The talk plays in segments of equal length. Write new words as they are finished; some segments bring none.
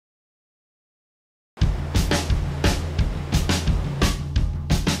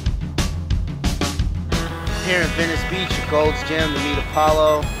here in Venice Beach at Gold's Gym to meet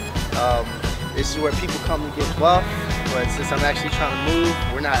Apolo. This is where people come to get buff, but since I'm actually trying to move,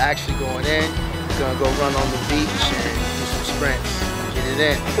 we're not actually going in. We're gonna go run on the beach and do some sprints. Get it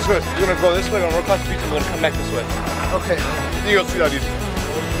in. This way. You're gonna go this way, we're gonna run across the beach, and we're gonna come back this way. Okay. You go see how these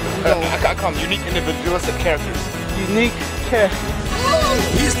I call them unique individualistic characters. Unique characters.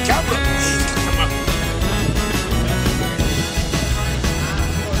 He's capital.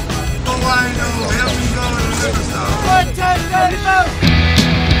 Oh, I know. Here we go to the river. One, two, 3, go!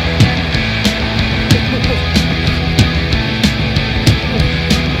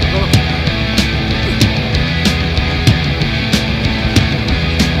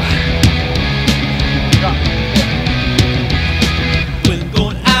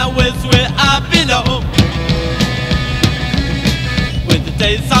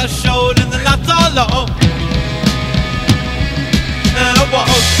 Days are short and the nights are long. And I walk,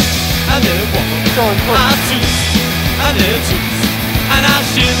 and then walk. I choose, and then choose. And I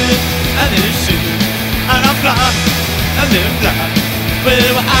shiver, and then shiver. And I fly, and then fly. We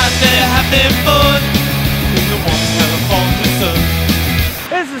were out there having fun in the warm California sun.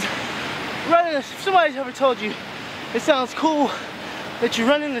 This is running. If somebody's ever told you it sounds cool that you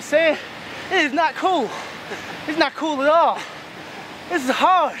run in the sand, it is not cool. It's not cool at all. This is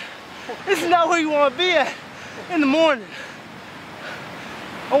hard. This is not where you want to be at in the morning.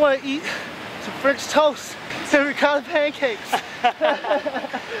 I want to eat some French toast and ricotta pancakes.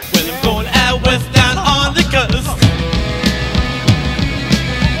 When I'm going out west down on the coast,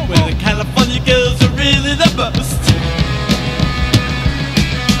 where the California girls are really the best.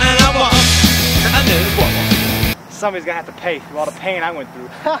 And I walk, and then walk. Somebody's gonna have to pay through all the pain I went through.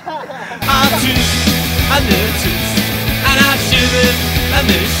 I choose, and then choose. And I shiver, and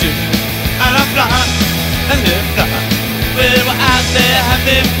then shiver. And I fly, and then fly. We were out there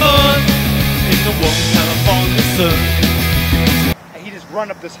having fun in the warm California sun. And he just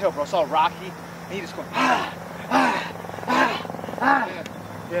run up this hill, bro. It's all rocky. And he just going,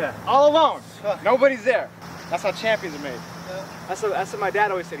 Yeah, all alone. Nobody's there. That's how champions are made. That's what my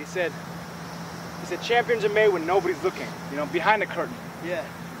dad always said. He said champions are made when nobody's looking. You know, behind the curtain. Yeah.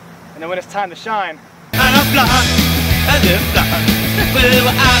 And then when it's time to shine. And I fly. And then fly. We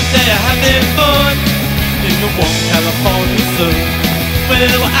were out there having fun in the warm California sun. We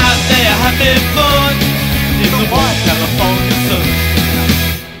were out there having fun in the warm California sun.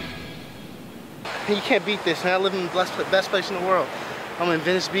 You can't beat this, man. I live in the best place in the world. I'm in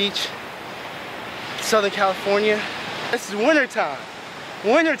Venice Beach, Southern California. This is winter time.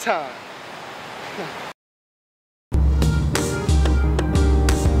 Winter time.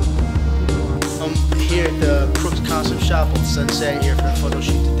 I'm here at the Crooks Castles shop on Sunset here for the photo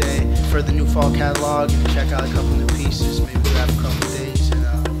shoot today for the new fall catalog, and check out a couple new pieces. Maybe grab a couple days and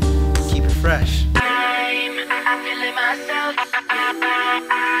keep it fresh. I'm feeling myself.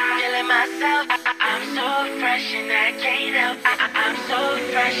 Feeling myself. I'm so fresh and I can't help. I'm so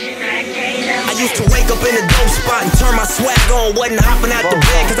fresh and I can't help. I used to wake up in a dope spot and turn my swag on. Wasn't hopping out the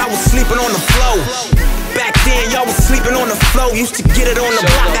bed cause I was sleeping on the floor. Back then y'all was sleeping on the floor. Used to get it on the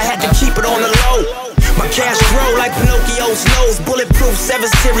block, I had to keep it on the low. My cash grow like Pinocchio's nose. Bulletproof 7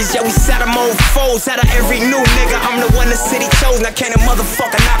 Series, yeah we sat them on foes. Out of every new nigga, I'm the one the city chose. Now can't a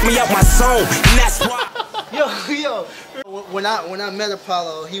motherfucker knock me out my zone. And that's why. Yo. When I met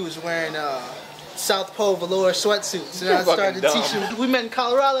Apolo, he was wearing South Pole velour sweatsuits, and I started to teach him. We met in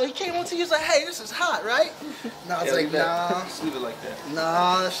Colorado. He came on to me, he was like, "Hey, this is hot, right?" And I was like, "Nah, just leave it like that.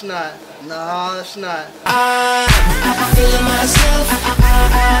 Nah, it's not. Nah, it's not." I'm feeling myself.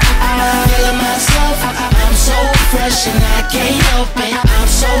 Feeling myself. I'm so fresh and I can't help it. I'm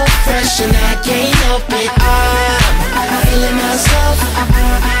so fresh and I can't help it. I'm feeling myself.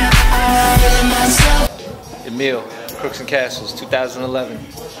 Feeling myself. Emil, Crooks Castles, 2011.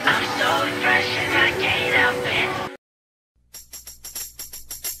 I'm so fresh and I can't help it.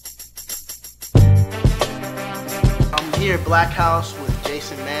 I'm here at Blackhouse with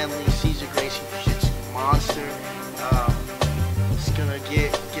Jason Manley, Caesar Gracie Jiu Jitsu monster. Just gonna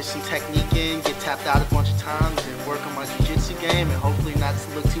get some technique in, get tapped out a bunch of times, and work on my Jiu Jitsu game, and hopefully not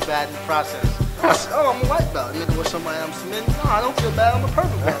look too bad in the process. Oh, I'm a white belt. Nigga, with somebody I'm submitting? No, I don't feel bad. I'm a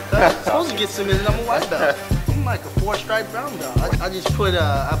purple belt. I'm supposed to get submitted. I'm a white belt. I'm like a 4-stripe brown belt. I just put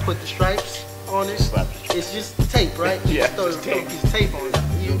I put the stripes on it. It's just tape, right? You just throw a piece of tape on it.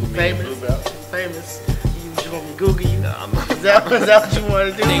 You famous. You just want me to Google you? No, I'm not. Is that what you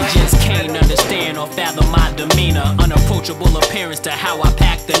want to do? They just can't understand or fathom my demeanor. Unapproachable appearance to how I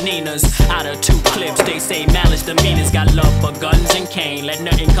pack the Ninas. Out of 2 clips, they say malice demeanors. Got love for guns and cane, let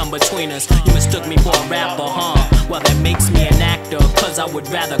nothing come between us. You mistook me for a rapper, huh? Well, that makes me an actor, cause I would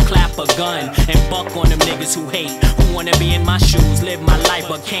rather clap a gun and buck on them niggas who hate, who wanna be in my shoes, live my life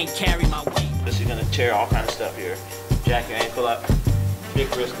but can't carry my weight. This is gonna tear all kinds of stuff here. Jack your ankle up, big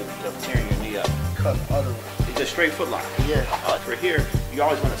risk of tearing your knee up. Cut the other one. It's a straight foot lock. Yeah. For here, you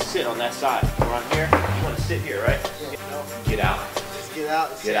always want to sit on that side. Around here, you want to sit here, right? Yeah. Get out. Just get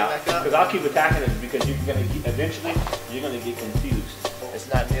out and Get out. back up. Because I'll keep attacking it because you're gonna eventually you're gonna get confused. It's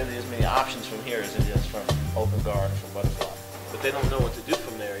not nearly as many options from here as it is from open guard or from butterfly. But they don't know what to do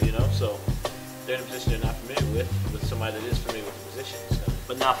from there, you know. So they're in a position they're not familiar with somebody that is familiar with the position. So.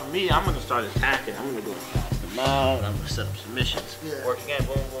 But now for me, I'm gonna start attacking. I'm gonna go past the mount. I'm gonna set up submissions. Yeah. Work again.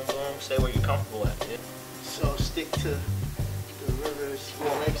 Boom, boom, boom. Stay where you're comfortable at. Yeah. So stick to the rivers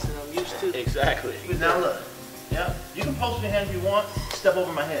legs that I'm used to. Exactly. Now look. Yeah. You can post your hand if you want. Step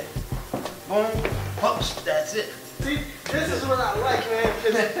over my head. Boom. Post. That's it. See, this is what I like, man,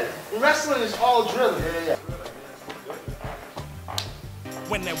 because wrestling is all drilling. Yeah.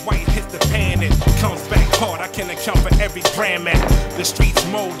 When that white hits the pan, it comes back hard. I can account for every gram at the streets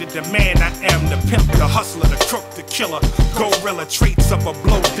molded the man I am. The pimp, the hustler, the crook, the killer. Gorilla traits of a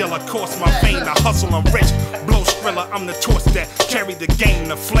blow dealer. Course my vein, I hustle, I'm rich. Blow skrilla, I'm the torch that carry the game.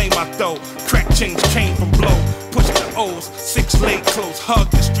 The flame I throw, crack change came from blow. Push the O's, 6 leg close.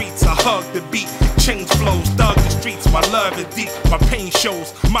 Hug the streets, I hug the beat. Change flows, thug the streets, my love is deep. My pain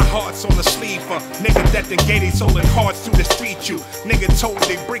shows, my heart's on the sleeve. For nigga that done gave they soul and hearts through the street. You nigga told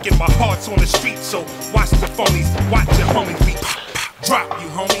they breaking my heart's on the street. So watch the phonies, watch your homies be pop, pop, drop you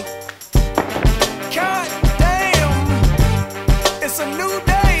homie. God damn, it's a new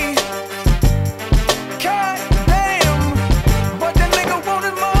day. God damn, but the nigga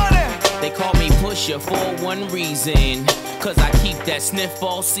wanted money. They call me Pusher for one reason, cause I keep that sniff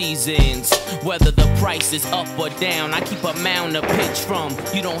all seasons. Whether the price is up or down, I keep a mound to pitch from.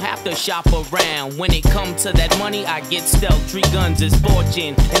 You don't have to shop around. When it comes to that money, I get stealth. 3 guns is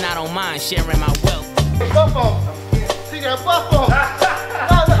fortune, and I don't mind sharing my wealth. Buff on. He got buff on. No,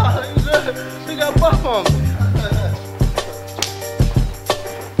 he got buff on.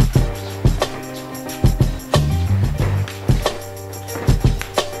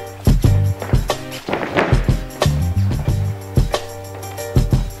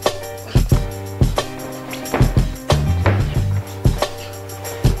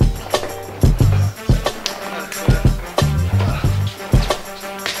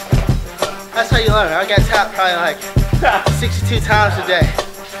 That's how you learn. I got tapped probably like 62 times a day.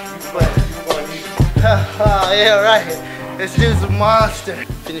 Oh, yeah, right. This dude's a monster.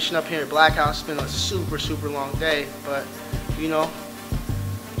 Finishing up here at Blackhouse. It's been a super long day, but you know,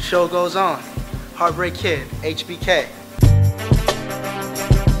 show goes on. Heartbreak Kid, HBK.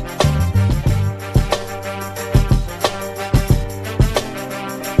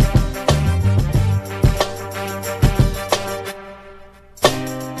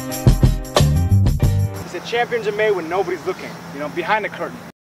 Champions are made when nobody's looking, you know, behind the curtain.